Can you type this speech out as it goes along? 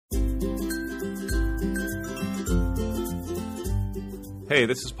Hey,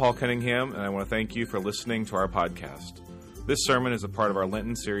 this is Paul Cunningham, and I want to thank you for listening to our podcast. This sermon is a part of our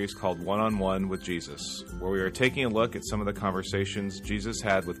Lenten series called One-on-One with Jesus, where we are taking a look at some of the conversations Jesus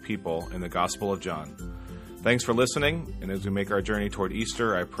had with people in the Gospel of John. Thanks for listening, and as we make our journey toward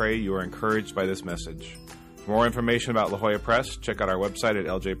Easter, I pray you are encouraged by this message. For more information about La Jolla Press, check out our website at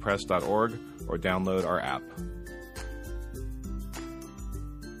ljpress.org or download our app.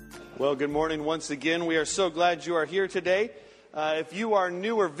 Well, good morning once again. We are so glad you are here today. If you are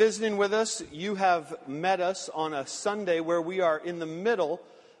new or visiting with us, you have met us on a Sunday where we are in the middle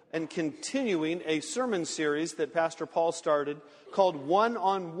and continuing a sermon series that Pastor Paul started called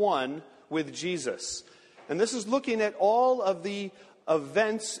One-on-One with Jesus. And this is looking at all of the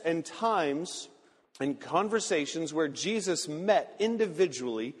events and times and conversations where Jesus met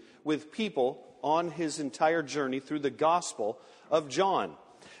individually with people on his entire journey through the Gospel of John.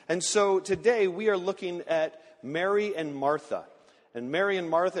 And so today we are looking at Mary and Martha. And Mary and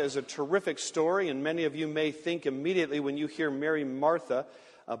Martha is a terrific story, and many of you may think immediately when you hear Mary and Martha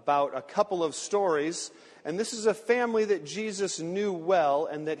about a couple of stories. And this is a family that Jesus knew well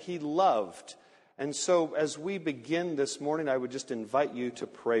and that he loved. And so as we begin this morning, I would just invite you to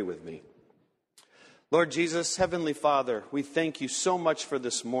pray with me. Lord Jesus, Heavenly Father, we thank you so much for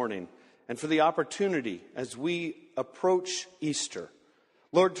this morning and for the opportunity as we approach Easter,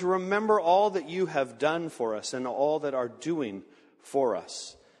 Lord, to remember all that you have done for us and all that are doing for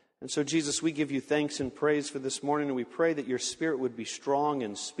us. And so, Jesus, we give you thanks and praise for this morning, and we pray that your Spirit would be strong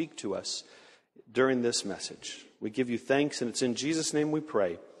and speak to us during this message. We give you thanks, and it's in Jesus' name we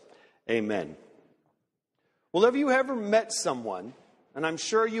pray. Amen. Well, have you ever met someone, and I'm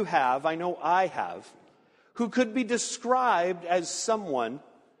sure you have, I know I have, who could be described as someone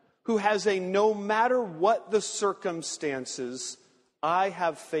who has a no matter what the circumstances, I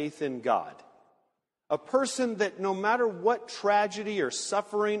have faith in God. A person that no matter what tragedy or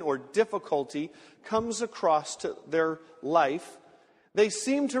suffering or difficulty comes across to their life, they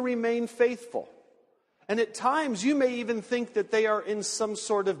seem to remain faithful. And at times you may even think that they are in some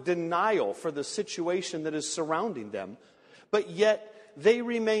sort of denial for the situation that is surrounding them, but yet they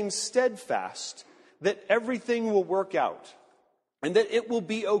remain steadfast that everything will work out and that it will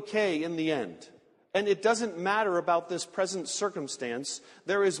be okay in the end. And it doesn't matter about this present circumstance.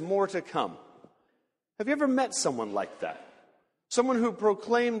 There is more to come. Have you ever met someone like that? Someone who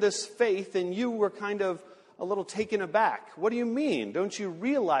proclaimed this faith and you were kind of a little taken aback. What do you mean? Don't you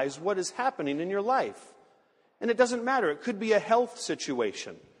realize what is happening in your life? And it doesn't matter. It could be a health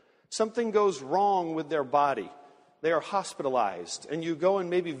situation. Something goes wrong with their body. They are hospitalized and you go and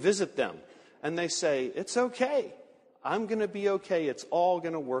maybe visit them and they say, it's okay. I'm going to be okay. It's all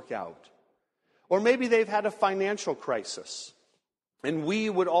going to work out. Or maybe they've had a financial crisis, and we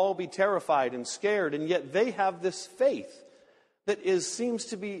would all be terrified and scared, and yet they have this faith that seems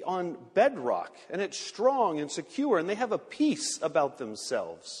to be on bedrock, and it's strong and secure, and they have a peace about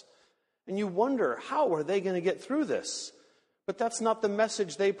themselves. And you wonder, how are they going to get through this? But that's not the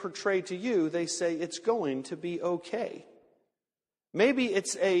message they portray to you. They say it's going to be okay. Maybe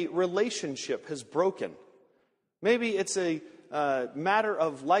it's a relationship has broken. Maybe it's a matter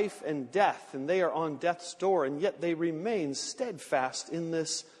of life and death, and they are on death's door, and yet they remain steadfast in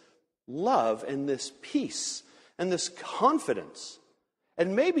this love and this peace and this confidence.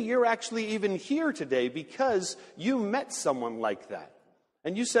 And maybe you're actually even here today because you met someone like that.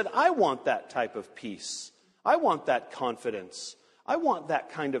 And you said, I want that type of peace. I want that confidence. I want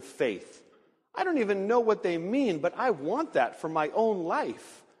that kind of faith. I don't even know what they mean, but I want that for my own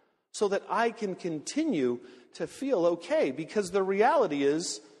life so that I can continue to feel okay, because the reality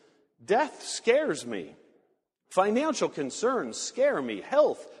is death scares me. Financial concerns scare me.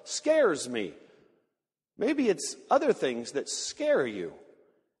 Health scares me. Maybe it's other things that scare you.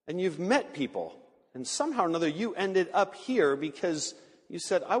 And you've met people, and somehow or another you ended up here because you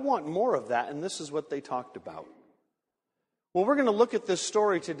said, I want more of that, and this is what they talked about. Well, we're going to look at this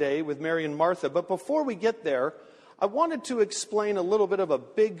story today with Mary and Martha, but before we get there, I wanted to explain a little bit of a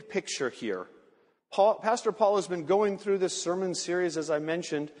big picture here. Pastor Paul has been going through this sermon series, as I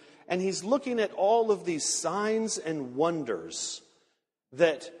mentioned, and he's looking at all of these signs and wonders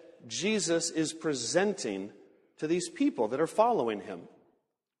that Jesus is presenting to these people that are following him.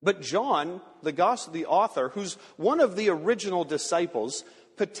 But John, the author, who's one of the original disciples,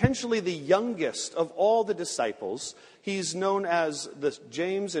 potentially the youngest of all the disciples, he's known as the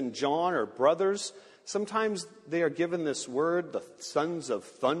James and John are brothers. Sometimes they are given this word, the sons of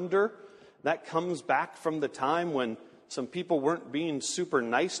thunder. That comes back from the time when some people weren't being super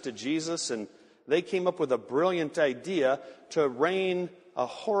nice to Jesus, and they came up with a brilliant idea to rain a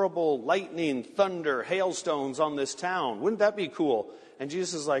horrible lightning, thunder, hailstones on this town. Wouldn't that be cool? And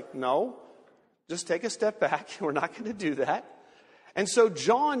Jesus is like, no, just take a step back. We're not going to do that. And so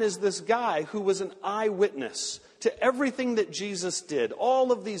John is this guy who was an eyewitness to everything that Jesus did,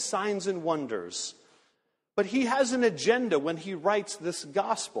 all of these signs and wonders. But he has an agenda when he writes this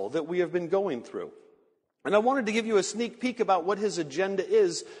gospel that we have been going through. And I wanted to give you a sneak peek about what his agenda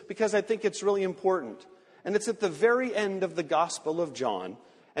is, because I think it's really important. And it's at the very end of the Gospel of John,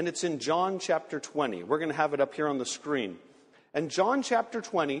 and it's in John chapter 20. We're going to have it up here on the screen. And John chapter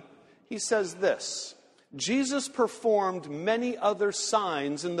 20, he says this: Jesus performed many other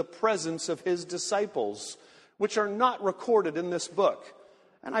signs in the presence of his disciples, which are not recorded in this book.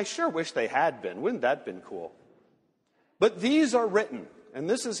 And I sure wish they had been. Wouldn't that have been cool? But these are written, and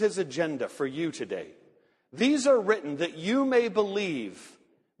this is his agenda for you today. These are written that you may believe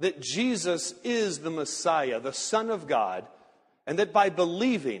that Jesus is the Messiah, the Son of God, and that by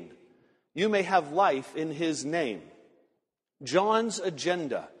believing you may have life in his name. John's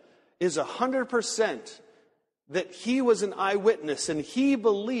agenda is 100% that he was an eyewitness and he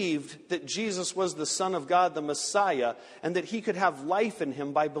believed that Jesus was the Son of God, the Messiah, and that he could have life in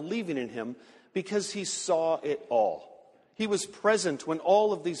him by believing in him because he saw it all. He was present when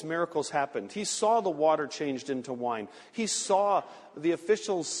all of these miracles happened. He saw the water changed into wine. He saw the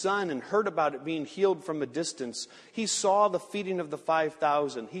official's son and heard about it being healed from a distance. He saw the feeding of the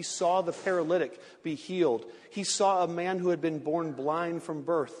 5,000. He saw the paralytic be healed. He saw a man who had been born blind from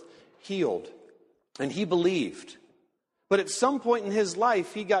birth healed. And he believed. But at some point in his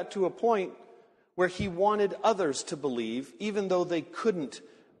life, he got to a point where he wanted others to believe, even though they couldn't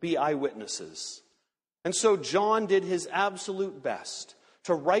be eyewitnesses. And so John did his absolute best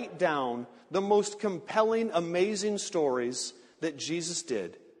to write down the most compelling, amazing stories that Jesus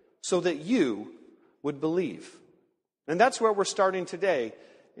did so that you would believe. And that's where we're starting today,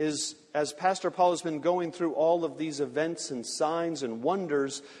 is as Pastor Paul has been going through all of these events and signs and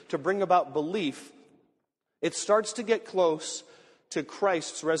wonders to bring about belief, it starts to get close to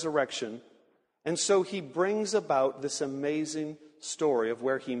Christ's resurrection. And so he brings about this amazing story of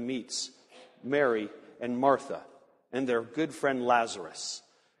where he meets Mary and Martha and their good friend Lazarus.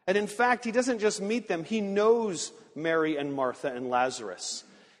 And in fact, he doesn't just meet them, he knows Mary and Martha and Lazarus.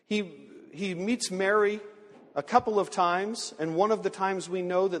 He meets Mary a couple of times, and one of the times we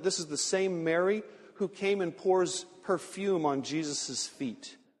know that this is the same Mary who came and pours perfume on Jesus'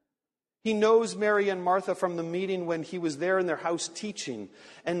 feet. He knows Mary and Martha from the meeting when he was there in their house teaching.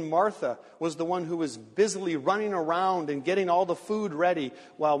 And Martha was the one who was busily running around and getting all the food ready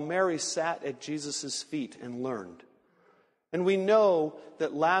while Mary sat at Jesus' feet and learned. And we know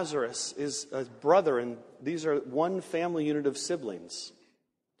that Lazarus is a brother, and these are one family unit of siblings.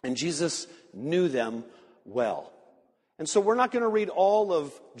 And Jesus knew them well. And so we're not going to read all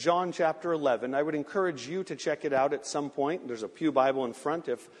of John chapter 11. I would encourage you to check it out at some point. There's a pew Bible in front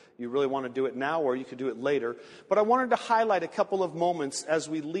if you really want to do it now, or you could do it later. But I wanted to highlight a couple of moments as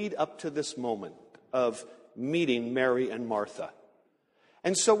we lead up to this moment of meeting Mary and Martha.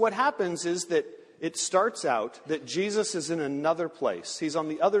 And so what happens is that it starts out that Jesus is in another place. He's on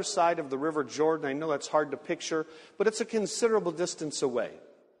the other side of the River Jordan. I know that's hard to picture, but it's a considerable distance away.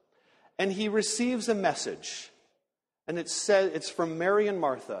 And he receives a message. And it says it's from Mary and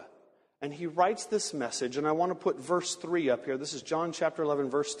Martha. And he writes this message, and I want to put verse 3 up here. This is John chapter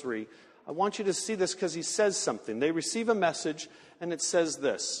 11, verse 3. I want you to see this because he says something. They receive a message, and it says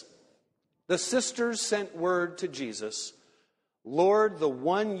this: the sisters sent word to Jesus, "Lord, the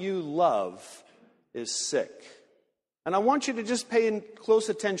one you love is sick." And I want you to just pay close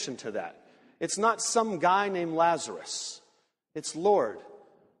attention to that. It's not some guy named Lazarus. It's, Lord,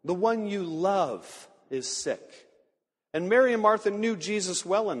 the one you love is sick. And Mary and Martha knew Jesus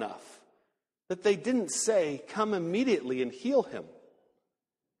well enough that they didn't say, "Come immediately and heal him."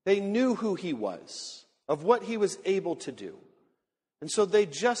 They knew who he was, of what he was able to do. And so they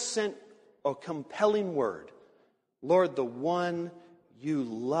just sent a compelling word: "Lord, the one you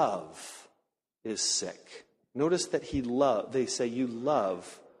love is sick." Notice that they say, "You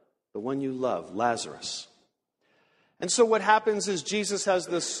love the one you love, Lazarus." And so what happens is Jesus has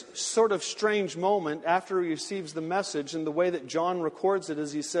this sort of strange moment after he receives the message, and the way that John records it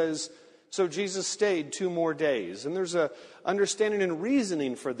is he says, so Jesus stayed 2 more days. And there's a understanding and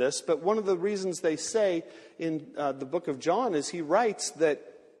reasoning for this, but one of the reasons they say in the book of John is he writes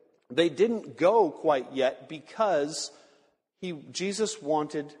that they didn't go quite yet because Jesus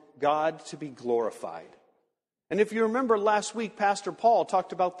wanted God to be glorified. And if you remember last week, Pastor Paul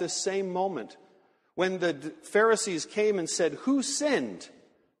talked about this same moment when the Pharisees came and said, "Who sinned,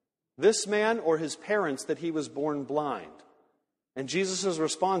 this man or his parents, that he was born blind?" And Jesus'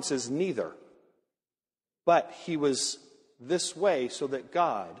 response is neither. But he was this way so that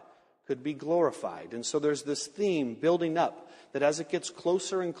God could be glorified. And so there's this theme building up that as it gets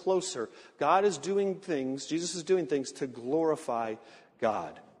closer and closer, God is doing things, Jesus is doing things to glorify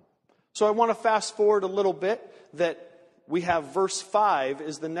God. So I want to fast forward a little bit, that we have verse 5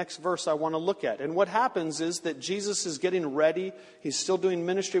 is the next verse I want to look at. And what happens is that Jesus is getting ready. He's still doing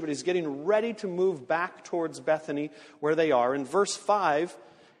ministry, but he's getting ready to move back towards Bethany where they are. In verse 5,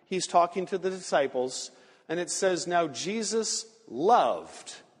 he's talking to the disciples, and it says, "Now Jesus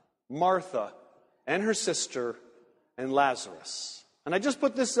loved Martha and her sister and Lazarus." And I just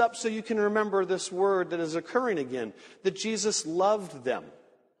put this up so you can remember this word that is occurring again, that Jesus loved them.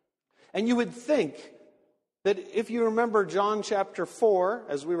 And you would think that if you remember John chapter 4,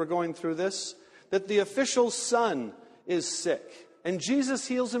 as we were going through this, that the official's son is sick. And Jesus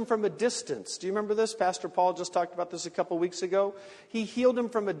heals him from a distance. Do you remember this? Pastor Paul just talked about this a couple weeks ago. He healed him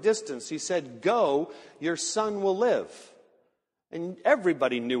from a distance. He said, "Go, your son will live." And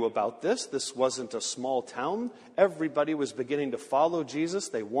everybody knew about this. This wasn't a small town. Everybody was beginning to follow Jesus.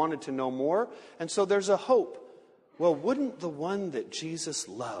 They wanted to know more. And so there's a hope. Well, wouldn't the one that Jesus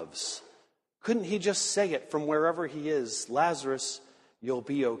loves, couldn't he just say it from wherever he is, "Lazarus, you'll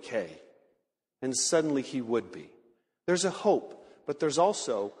be okay"? And suddenly he would be. There's a hope, but there's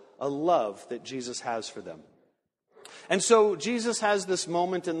also a love that Jesus has for them. And so Jesus has this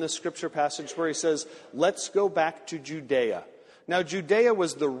moment in this scripture passage where he says, "Let's go back to Judea." Now, Judea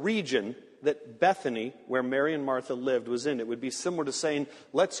was the region that Bethany, where Mary and Martha lived, was in. It would be similar to saying,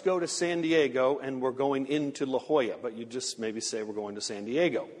 "Let's go to San Diego," and we're going into La Jolla. But you just maybe say, "We're going to San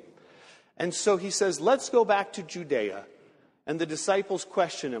Diego." And so he says, "Let's go back to Judea." And the disciples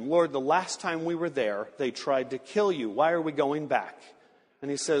question him, "Lord, the last time we were there, they tried to kill you. Why are we going back?" And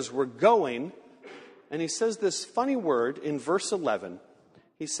he says, "We're going." And he says this funny word in verse 11.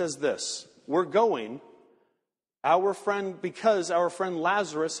 He says this, "We're going, because our friend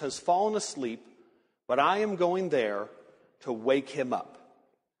Lazarus has fallen asleep, but I am going there to wake him up."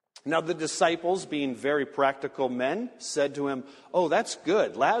 Now the disciples, being very practical men, said to him, "Oh, that's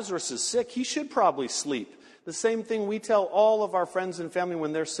good. Lazarus is sick. He should probably sleep." The same thing we tell all of our friends and family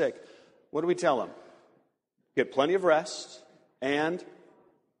when they're sick. What do we tell them? Get plenty of rest and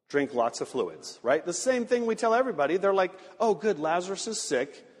drink lots of fluids, right? The same thing we tell everybody. They're like, "Oh, good, Lazarus is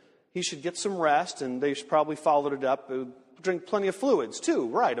sick. He should get some rest," and they should probably followed it up. Drink plenty of fluids too,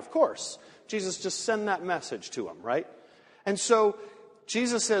 right? Of course. Jesus just send that message to them, right? And so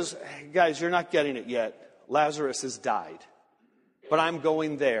Jesus says, "Hey, guys, you're not getting it yet. Lazarus has died, but I'm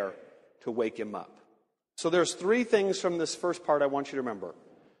going there to wake him up." So there's three things from this first part I want you to remember.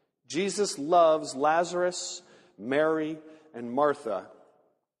 Jesus loves Lazarus, Mary, and Martha.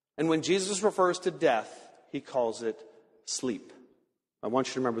 And when Jesus refers to death, he calls it sleep. I want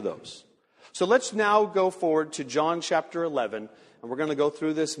you to remember those. So let's now go forward to John chapter 11, and we're going to go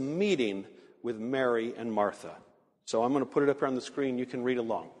through this meeting with Mary and Martha. So I'm going to put it up here on the screen. You can read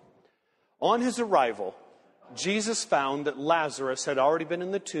along. On his arrival, Jesus found that Lazarus had already been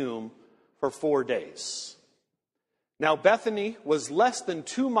in the tomb for 4 days. Now Bethany was less than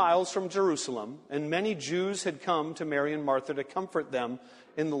 2 miles from Jerusalem, and many Jews had come to Mary and Martha to comfort them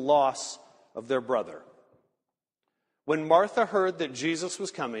in the loss of their brother. When Martha heard that Jesus was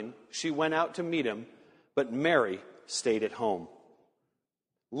coming, she went out to meet him, but Mary stayed at home.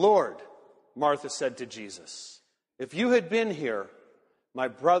 "Lord," Martha said to Jesus, "if you had been here, my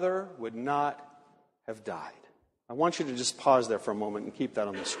brother would not have died." I want you to just pause there for a moment and keep that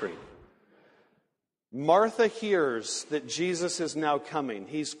on the screen. Martha hears that Jesus is now coming.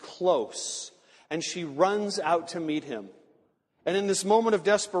 He's close, and she runs out to meet him. And in this moment of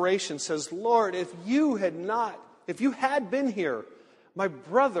desperation says, "Lord, if you had been here, my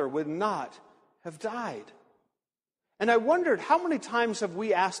brother would not have died." And I wondered, how many times have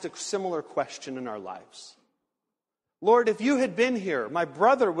we asked a similar question in our lives? "Lord, if you had been here, my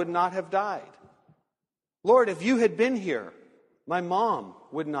brother would not have died. Lord, if you had been here, my mom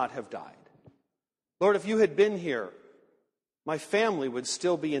would not have died. Lord, if you had been here, my family would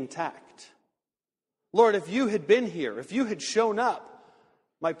still be intact. Lord, if you had been here, if you had shown up,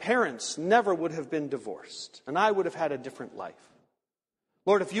 my parents never would have been divorced, and I would have had a different life.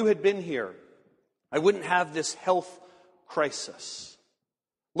 Lord, if you had been here, I wouldn't have this health crisis.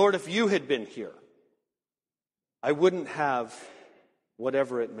 Lord, if you had been here, I wouldn't have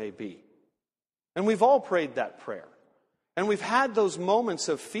whatever it may be." And we've all prayed that prayer. And we've had those moments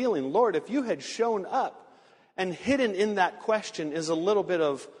of feeling, Lord, if you had shown up. And hidden in that question is a little bit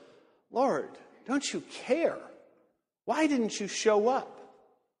of, Lord, don't you care? Why didn't you show up?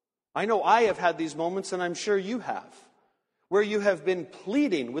 I know I have had these moments, and I'm sure you have, where you have been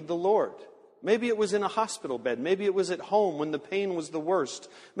pleading with the Lord. Maybe it was in a hospital bed. Maybe it was at home when the pain was the worst.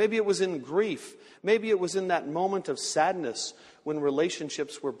 Maybe it was in grief. Maybe it was in that moment of sadness when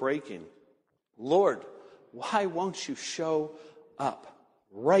relationships were breaking. Lord, why won't you show up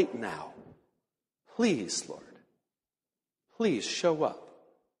right now? Please, Lord. Please show up.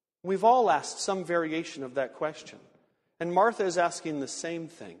 We've all asked some variation of that question. And Martha is asking the same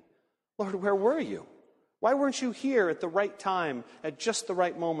thing. Lord, where were you? Why weren't you here at the right time, at just the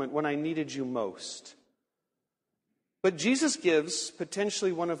right moment when I needed you most? But Jesus gives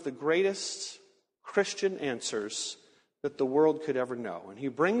potentially one of the greatest Christian answers that the world could ever know. And he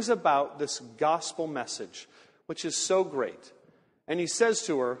brings about this gospel message, which is so great. And he says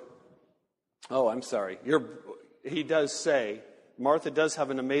to her, he does say, Martha does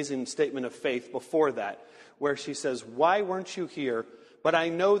have an amazing statement of faith before that, where she says, why weren't you here? But I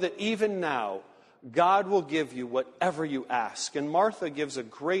know that even now, God will give you whatever you ask. And Martha gives a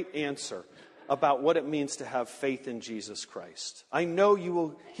great answer about what it means to have faith in Jesus Christ. I know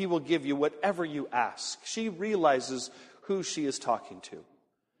he will give you whatever you ask. She realizes who she is talking to.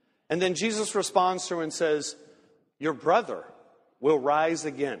 And then Jesus responds to her and says, your brother will rise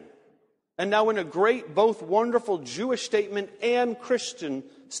again. And now in a great, both wonderful Jewish statement and Christian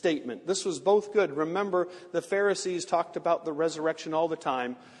statement. This was both good. Remember, the Pharisees talked about the resurrection all the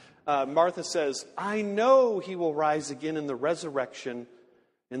time. Martha says, I know he will rise again in the resurrection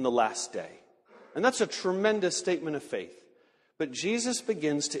in the last day. And that's a tremendous statement of faith. But Jesus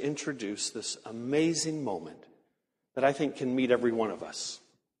begins to introduce this amazing moment that I think can meet every one of us.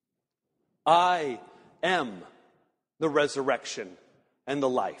 I am the resurrection and the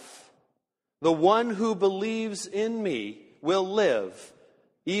life. The one who believes in me will live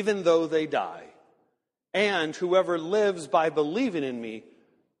even though they die. And whoever lives by believing in me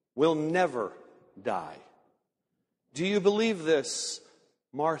will never die. Do you believe this,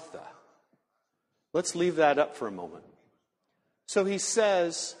 Martha? Let's leave that up for a moment. So he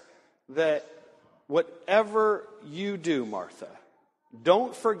says that whatever you do, Martha,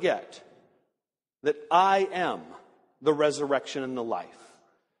 don't forget that I am the resurrection and the life.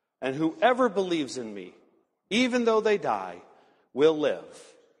 And whoever believes in me, even though they die, will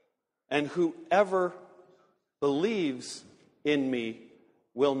live. And whoever believes in me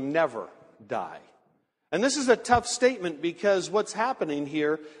will never die. And this is a tough statement because what's happening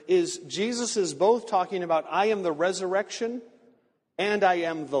here is Jesus is both talking about I am the resurrection and I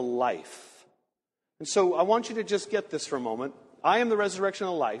am the life. And so I want you to just get this for a moment. I am the resurrection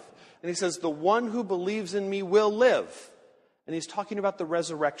and the life. And he says, the one who believes in me will live. And he's talking about the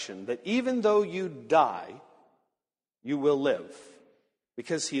resurrection, that even though you die, you will live.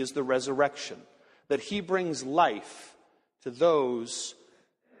 Because he is the resurrection. That he brings life to those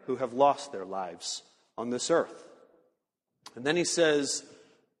who have lost their lives on this earth. And then he says,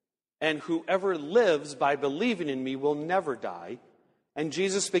 and whoever lives by believing in me will never die. And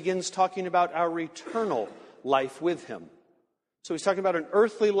Jesus begins talking about our eternal life with him. So he's talking about an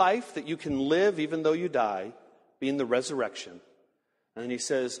earthly life that you can live even though you die, being the resurrection. And then he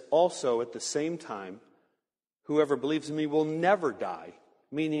says also at the same time, whoever believes in me will never die,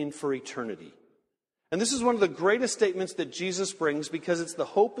 meaning for eternity. And this is one of the greatest statements that Jesus brings because it's the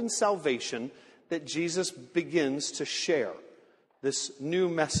hope and salvation that Jesus begins to share, this new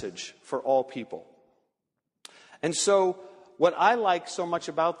message for all people. And so what I like so much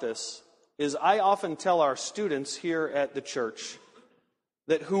about this is I often tell our students here at the church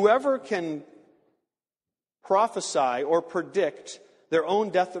that whoever can prophesy or predict their own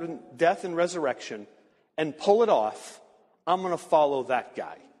death and resurrection and pull it off, I'm going to follow that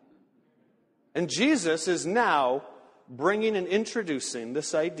guy. And Jesus is now bringing and introducing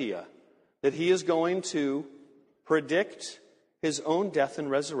this idea that he is going to predict his own death and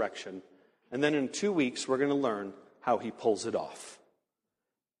resurrection. And then in 2 weeks, we're going to learn how he pulls it off.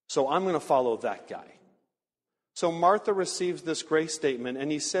 So I'm going to follow that guy. So Martha receives this grace statement, and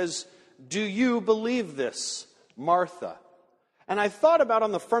he says, do you believe this, Martha? And I thought about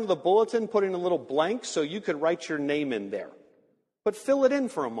on the front of the bulletin putting a little blank so you could write your name in there. But fill it in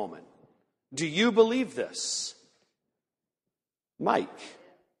for a moment. Do you believe this? Mike,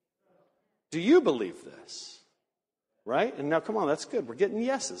 do you believe this? Right? And now, come on, that's good. We're getting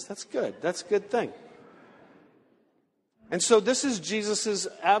yeses. That's good. That's a good thing. And so this is Jesus'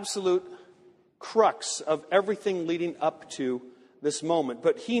 absolute crux of everything leading up to this moment.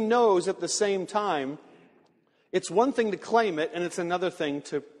 But he knows at the same time, it's one thing to claim it, and it's another thing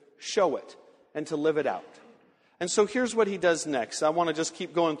to show it and to live it out. And so here's what he does next. I want to just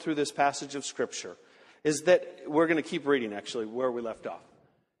keep going through this passage of Scripture. Is that we're going to keep reading, actually, where we left off.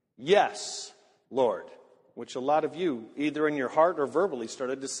 Yes, Lord. which a lot of you, either in your heart or verbally,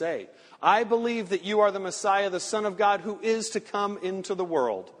 started to say. I believe that you are the Messiah, the Son of God, who is to come into the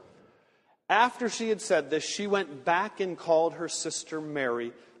world. After she had said this, she went back and called her sister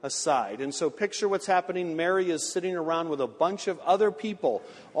Mary aside. And so picture what's happening. Mary is sitting around with a bunch of other people,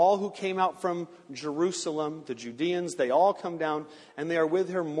 all who came out from Jerusalem, the Judeans. They all come down, and they are with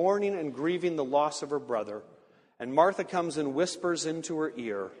her mourning and grieving the loss of her brother. And Martha comes and whispers into her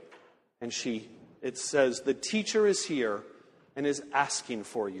ear, and it says, the teacher is here and is asking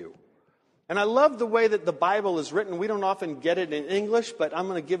for you. And I love the way that the Bible is written. We don't often get it in English, but I'm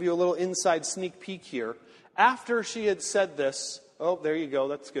going to give you a little inside sneak peek here. After she had said this, oh, there you go,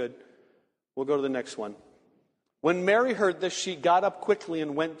 that's good. We'll go to the next one. When Mary heard this, she got up quickly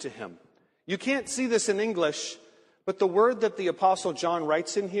and went to him. You can't see this in English, but the word that the Apostle John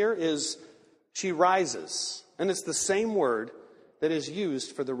writes in here is, she rises. And it's the same word that is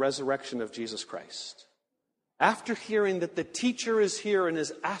used for the resurrection of Jesus Christ. After hearing that the teacher is here and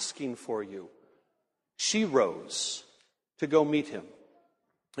is asking for you, she rose to go meet him.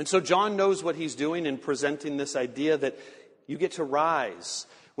 And so John knows what he's doing in presenting this idea that you get to rise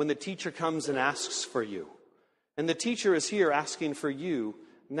when the teacher comes and asks for you. And the teacher is here asking for you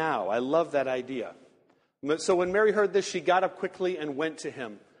now. I love that idea. So when Mary heard this, she got up quickly and went to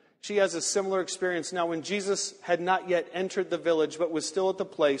him. She has a similar experience now when Jesus had not yet entered the village, but was still at the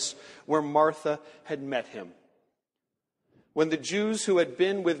place where Martha had met him. When the Jews who had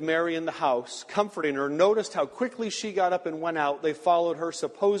been with Mary in the house, comforting her, noticed how quickly she got up and went out, they followed her,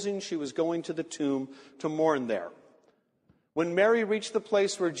 supposing she was going to the tomb to mourn there. When Mary reached the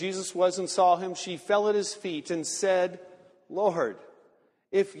place where Jesus was and saw him, she fell at his feet and said, Lord,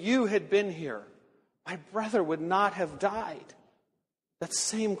 if you had been here, my brother would not have died. That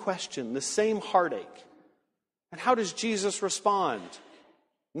same question, the same heartache. And how does Jesus respond?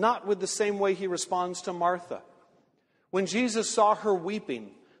 Not with the same way he responds to Martha. When Jesus saw her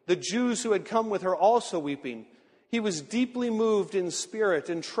weeping, the Jews who had come with her also weeping, he was deeply moved in spirit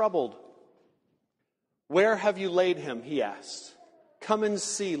and troubled. Where have you laid him? He asked. Come and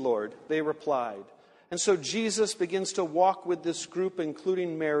see, Lord, they replied. And so Jesus begins to walk with this group,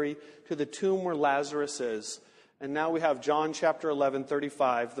 including Mary, to the tomb where Lazarus is. And now we have John chapter 11,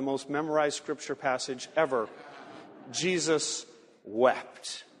 35, the most memorized scripture passage ever. Jesus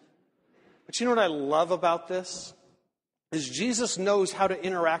wept. But you know what I love about this? Is Jesus knows how to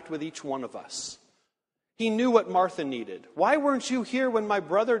interact with each one of us. He knew what Martha needed. Why weren't you here when my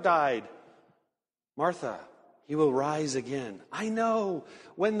brother died? Martha, he will rise again. I know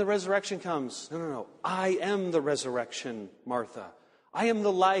when the resurrection comes. No. I am the resurrection, Martha. I am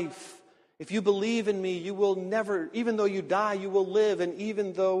the life. If you believe in me, you will never, even though you die, you will live. And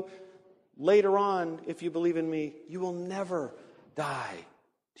even though later on, if you believe in me, you will never die.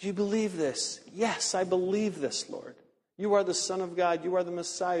 Do you believe this? Yes, I believe this, Lord. You are the Son of God. You are the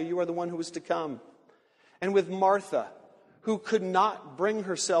Messiah. You are the one who is to come. And with Martha, who could not bring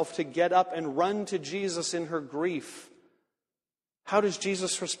herself to get up and run to Jesus in her grief, how does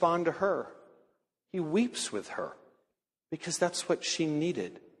Jesus respond to her? He weeps with her because that's what she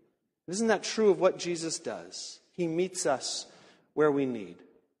needed. Isn't that true of what Jesus does? He meets us where we need.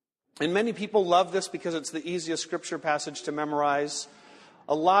 And many people love this because it's the easiest scripture passage to memorize.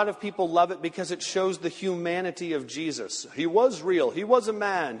 A lot of people love it because it shows the humanity of Jesus. He was real. He was a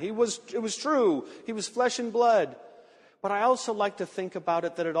man. It was true. He was flesh and blood. But I also like to think about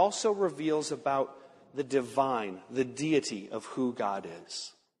it that it also reveals about the divine, the deity of who God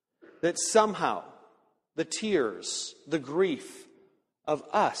is. That somehow the tears, the grief of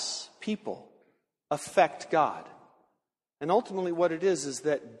us, people, affect God. And ultimately what it is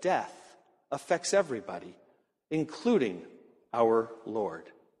that death affects everybody, including our Lord.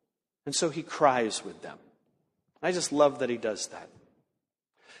 And so he cries with them. I just love that he does that.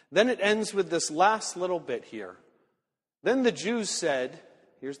 Then it ends with this last little bit here. Then the Jews said,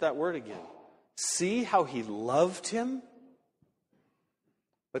 here's that word again, see how he loved him?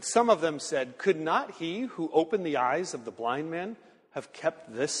 But some of them said, could not he who opened the eyes of the blind man have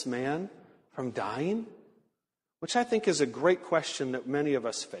kept this man from dying? Which I think is a great question that many of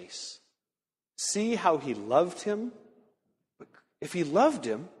us face. See how he loved him? But if he loved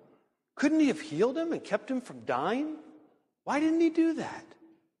him, couldn't he have healed him and kept him from dying? Why didn't he do that?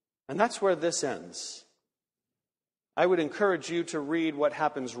 And that's where this ends. I would encourage you to read what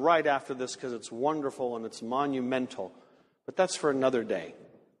happens right after this because it's wonderful and it's monumental. But that's for another day.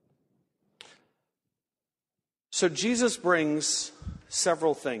 So Jesus brings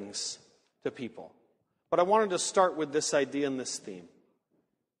several things to people. But I wanted to start with this idea and this theme.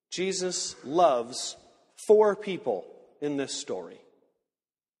 Jesus loves 4 people in this story.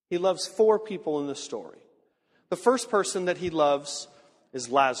 He loves 4 people in this story. The first person that he loves is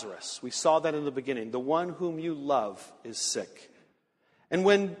Lazarus. We saw that in the beginning. The one whom you love is sick. And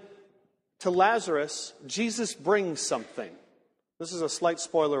when to Lazarus, Jesus brings something. This is a slight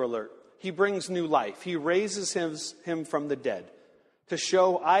spoiler alert. He brings new life. He raises him from the dead to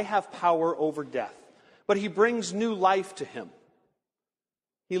show, I have power over death. But he brings new life to him.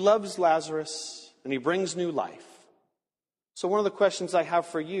 He loves Lazarus, and he brings new life. So one of the questions I have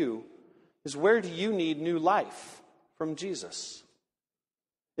for you is, where do you need new life from Jesus?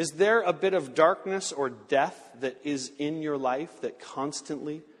 Is there a bit of darkness or death that is in your life that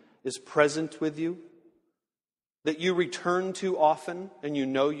constantly is present with you, that you return to often and you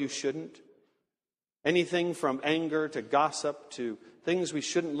know you shouldn't? Anything from anger to gossip to things we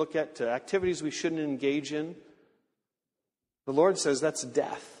shouldn't look at to activities we shouldn't engage in. The Lord says that's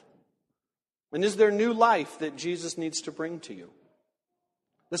death. And is there new life that Jesus needs to bring to you?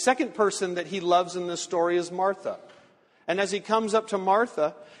 The second person that he loves in this story is Martha. And as he comes up to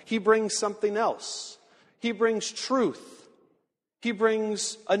Martha, he brings something else. He brings truth. He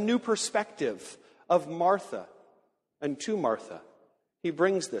brings a new perspective of Martha and to Martha. He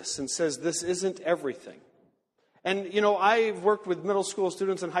brings this and says, this isn't everything. And, I've worked with middle school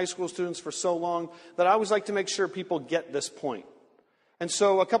students and high school students for so long that I always like to make sure people get this point. And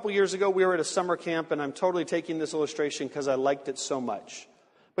so a couple years ago, we were at a summer camp, and I'm totally taking this illustration because I liked it so much.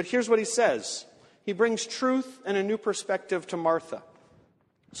 But here's what he says. He brings truth and a new perspective to Martha.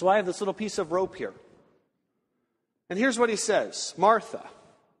 So I have this little piece of rope here. And here's what he says. Martha,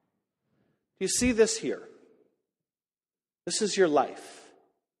 do you see this here? This is your life.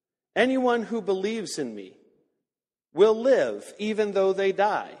 Anyone who believes in me will live even though they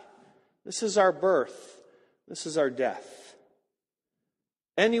die. This is our birth. This is our death.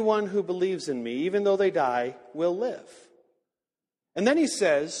 Anyone who believes in me, even though they die, will live. And then he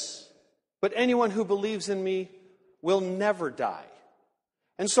says, but anyone who believes in me will never die.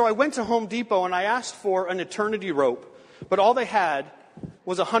 And so I went to Home Depot and I asked for an eternity rope, but all they had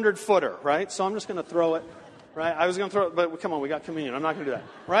was a 100-footer, right? So I'm just going to throw it, right? I was going to throw it, but come on, we got communion. I'm not going to do that,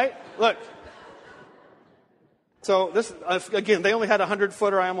 right? Look. So this, again, they only had a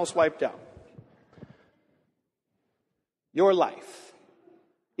 100-footer. I almost wiped out. Your life,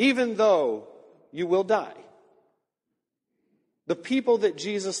 even though you will die, the people that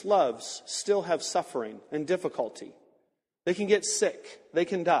Jesus loves still have suffering and difficulty. They can get sick. They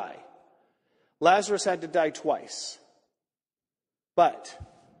can die. Lazarus had to die twice. But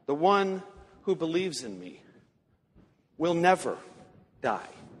the one who believes in me will never die.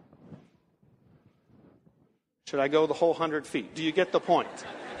 Should I go the whole 100 feet? Do you get the point?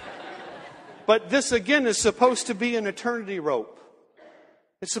 But this, again, is supposed to be an eternity rope.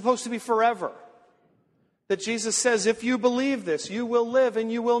 It's supposed to be forever. That Jesus says, if you believe this, you will live and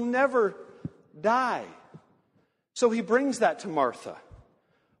you will never die. So he brings that to Martha.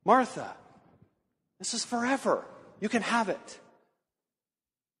 Martha, this is forever. You can have it.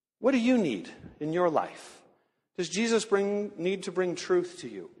 What do you need in your life? Does Jesus need to bring truth to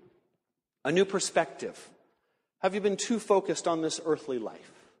you? A new perspective? Have you been too focused on this earthly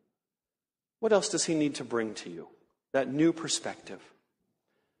life? What else does he need to bring to you? That new perspective.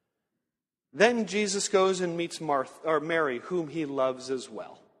 Then Jesus goes and meets Mary, whom he loves as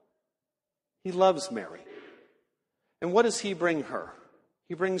well. He loves Mary. And what does he bring her?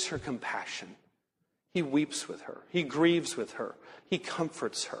 He brings her compassion. He weeps with her. He grieves with her. He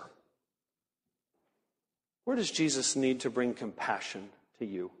comforts her. Where does Jesus need to bring compassion to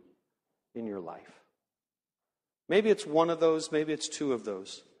you in your life? Maybe it's one of those, maybe it's two of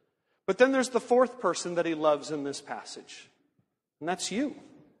those. But then there's the fourth person that he loves in this passage, and that's you.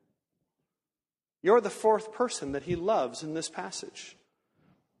 You're the fourth person that he loves in this passage.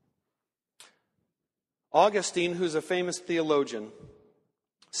 Augustine, who's a famous theologian,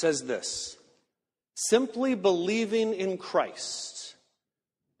 says this: simply believing in Christ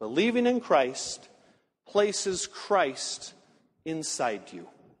places Christ inside you.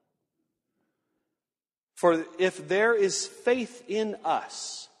 For if there is faith in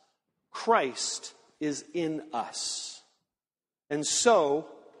us, Christ is in us. And so,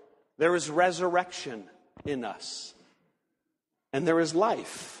 there is resurrection in us. And there is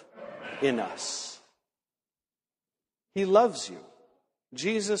life in us. He loves you.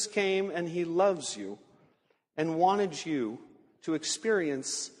 Jesus came and he loves you and wanted you to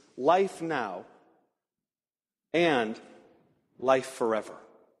experience life now and life forever.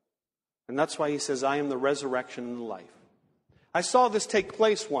 And that's why he says, I am the resurrection and the life. I saw this take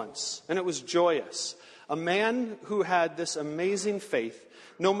place once, and it was joyous. A man who had this amazing faith,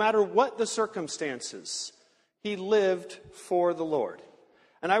 no matter what the circumstances, he lived for the Lord.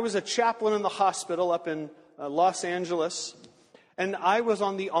 And I was a chaplain in the hospital up in Los Angeles, and I was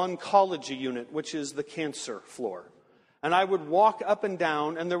on the oncology unit, which is the cancer floor. And I would walk up and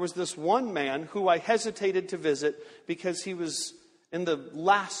down, and there was this one man who I hesitated to visit because he was in the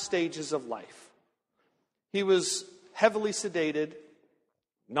last stages of life. He was heavily sedated,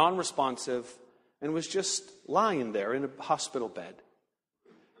 non-responsive, and was just lying there in a hospital bed.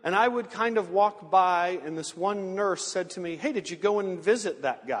 And I would kind of walk by, and this one nurse said to me, "Hey, did you go and visit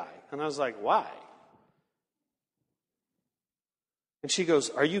that guy?" And I was like, "Why?" And she goes,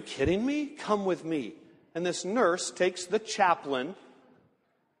 "Are you kidding me? Come with me." And this nurse takes the chaplain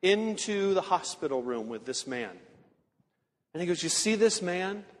into the hospital room with this man. And he goes, "You see this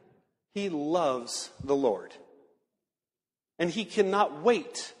man? He loves the Lord. And he cannot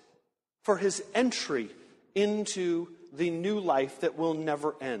wait for his entry into the new life that will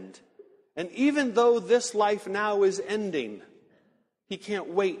never end. And even though this life now is ending, he can't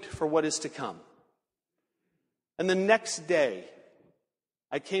wait for what is to come." And the next day,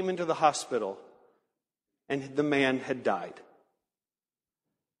 I came into the hospital, and the man had died.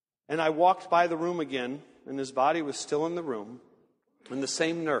 And I walked by the room again, and his body was still in the room. And the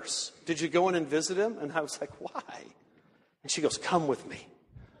same nurse, "Did you go in and visit him?" And I was like, "Why?" And she goes, "Come with me."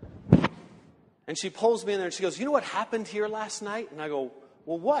 And she pulls me in there, and she goes, "You know what happened here last night?" And I go,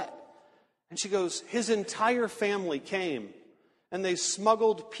 "Well, what?" And she goes, "His entire family came, and they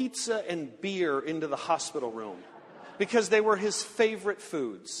smuggled pizza and beer into the hospital room because they were his favorite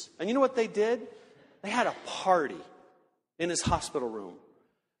foods. And you know what they did? They had a party in his hospital room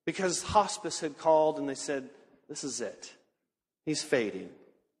because hospice had called, and they said, 'This is it. He's fading.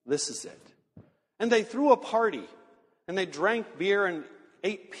 This is it.' And they threw a party, and they drank beer and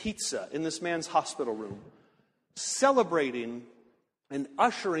ate pizza in this man's hospital room, celebrating and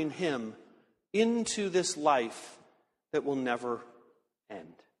ushering him into this life that will never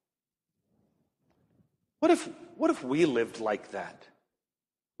end." What if we lived like that?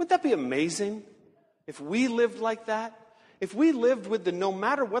 Wouldn't that be amazing? If we lived like that? If we lived with the no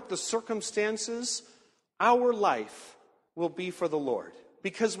matter what the circumstances, our life will be for the Lord.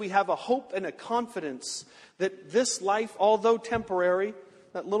 Because we have a hope and a confidence that this life, although temporary,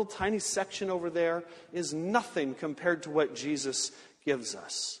 that little tiny section over there, is nothing compared to what Jesus gives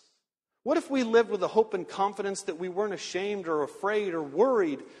us. What if we lived with a hope and confidence that we weren't ashamed or afraid or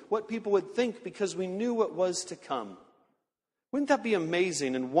worried what people would think because we knew what was to come? Wouldn't that be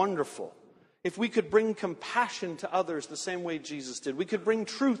amazing and wonderful? If we could bring compassion to others the same way Jesus did. We could bring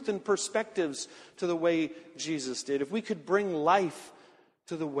truth and perspectives to the way Jesus did. If we could bring life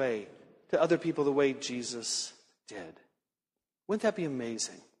to other people the way Jesus did. Wouldn't that be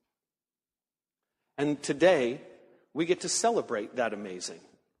amazing? And today, we get to celebrate that amazing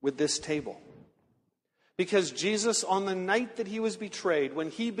with this table. Because Jesus, on the night that he was betrayed,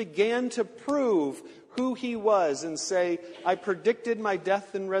 when he began to prove who he was and say, "I predicted my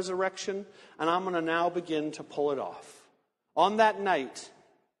death and resurrection, and I'm going to now begin to pull it off." On that night,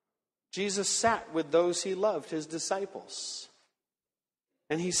 Jesus sat with those he loved, his disciples.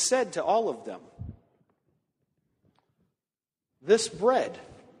 And he said to all of them, "This bread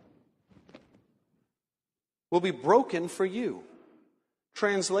will be broken for you."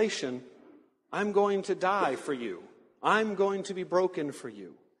 Translation, I'm going to die for you. I'm going to be broken for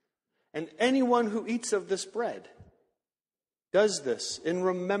you. And anyone who eats of this bread does this in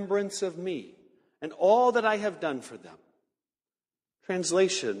remembrance of me and all that I have done for them.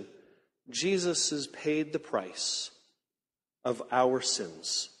 Translation, Jesus has paid the price of our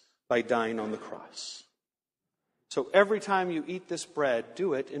sins by dying on the cross. So every time you eat this bread,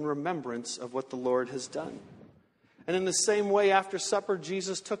 do it in remembrance of what the Lord has done. And in the same way, after supper,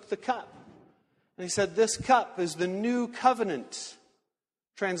 Jesus took the cup. And he said, "This cup is the new covenant."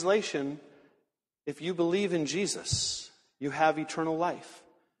 Translation, if you believe in Jesus, you have eternal life.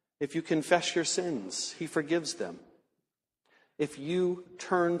 If you confess your sins, he forgives them. If you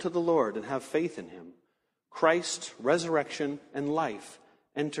turn to the Lord and have faith in him, Christ's resurrection and life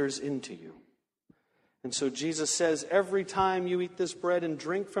enters into you. And so Jesus says, every time you eat this bread and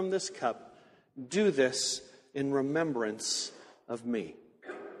drink from this cup, do this in remembrance of me.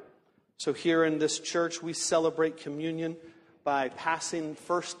 So here in this church, we celebrate communion by passing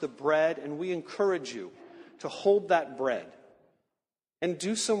first the bread, and we encourage you to hold that bread and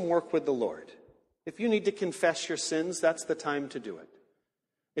do some work with the Lord. If you need to confess your sins, that's the time to do it.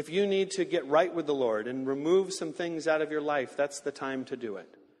 If you need to get right with the Lord and remove some things out of your life, that's the time to do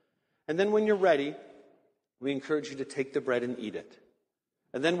it. And then when you're ready, we encourage you to take the bread and eat it.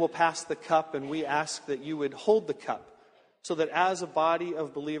 And then we'll pass the cup, and we ask that you would hold the cup so that as a body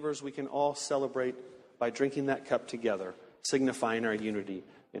of believers, we can all celebrate by drinking that cup together, signifying our unity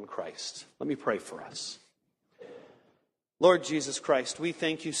in Christ. Let me pray for us. Lord Jesus Christ, we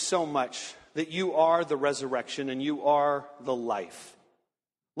thank you so much that you are the resurrection and you are the life.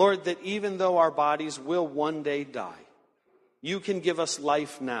 Lord, that even though our bodies will one day die, you can give us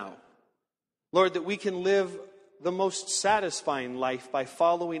life now. Lord, that we can live the most satisfying life by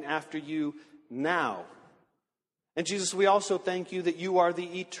following after you now. And Jesus, we also thank you that you are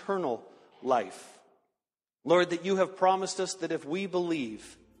the eternal life. Lord, that you have promised us that if we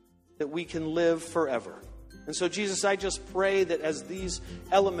believe, that we can live forever. And so, Jesus, I just pray that as these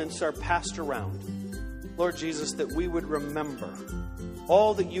elements are passed around, Lord Jesus, that we would remember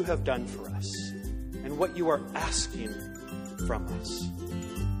all that you have done for us and what you are asking from us.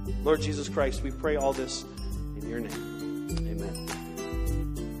 Lord Jesus Christ, we pray all this in your name.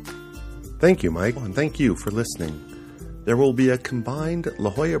 Amen. Thank you, Mike, and thank you for listening. There will be a combined La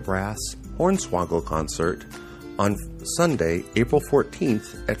Jolla Brass Hornswoggle Concert on Sunday, April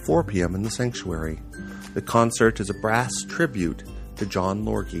 14th at 4 p.m. in the sanctuary. The concert is a brass tribute to John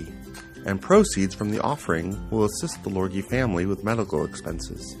Lorge, and proceeds from the offering will assist the Lorge family with medical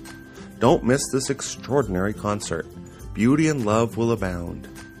expenses. Don't miss this extraordinary concert. Beauty and love will abound.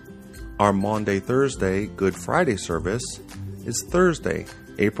 Our Maundy Thursday Good Friday service is Thursday,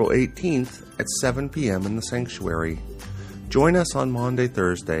 April 18th at 7 p.m. in the sanctuary. Join us on Maundy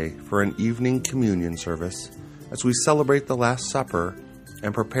Thursday for an evening communion service as we celebrate the Last Supper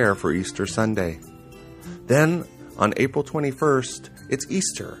and prepare for Easter Sunday. Then, on April 21st, it's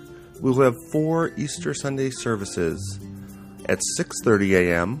Easter. We will have 4 Easter Sunday services. At 6:30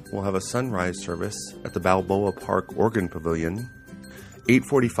 a.m., we'll have a sunrise service at the Balboa Park Organ Pavilion.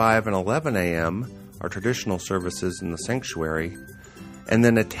 8:45 and 11 a.m. are traditional services in the sanctuary. And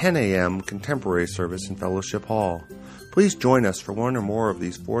then at 10 a.m., contemporary service in Fellowship Hall. Please join us for one or more of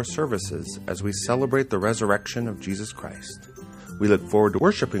these 4 services as we celebrate the resurrection of Jesus Christ. We look forward to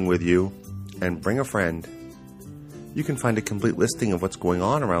worshiping with you, and bring a friend. You can find a complete listing of what's going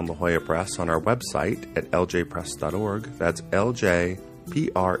on around La Jolla Brass on our website at ljpress.org. That's ljpress.org.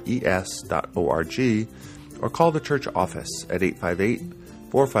 Or call the church office at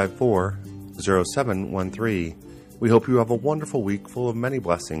 858-454-0713. We hope you have a wonderful week full of many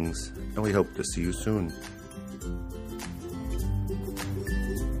blessings, and we hope to see you soon.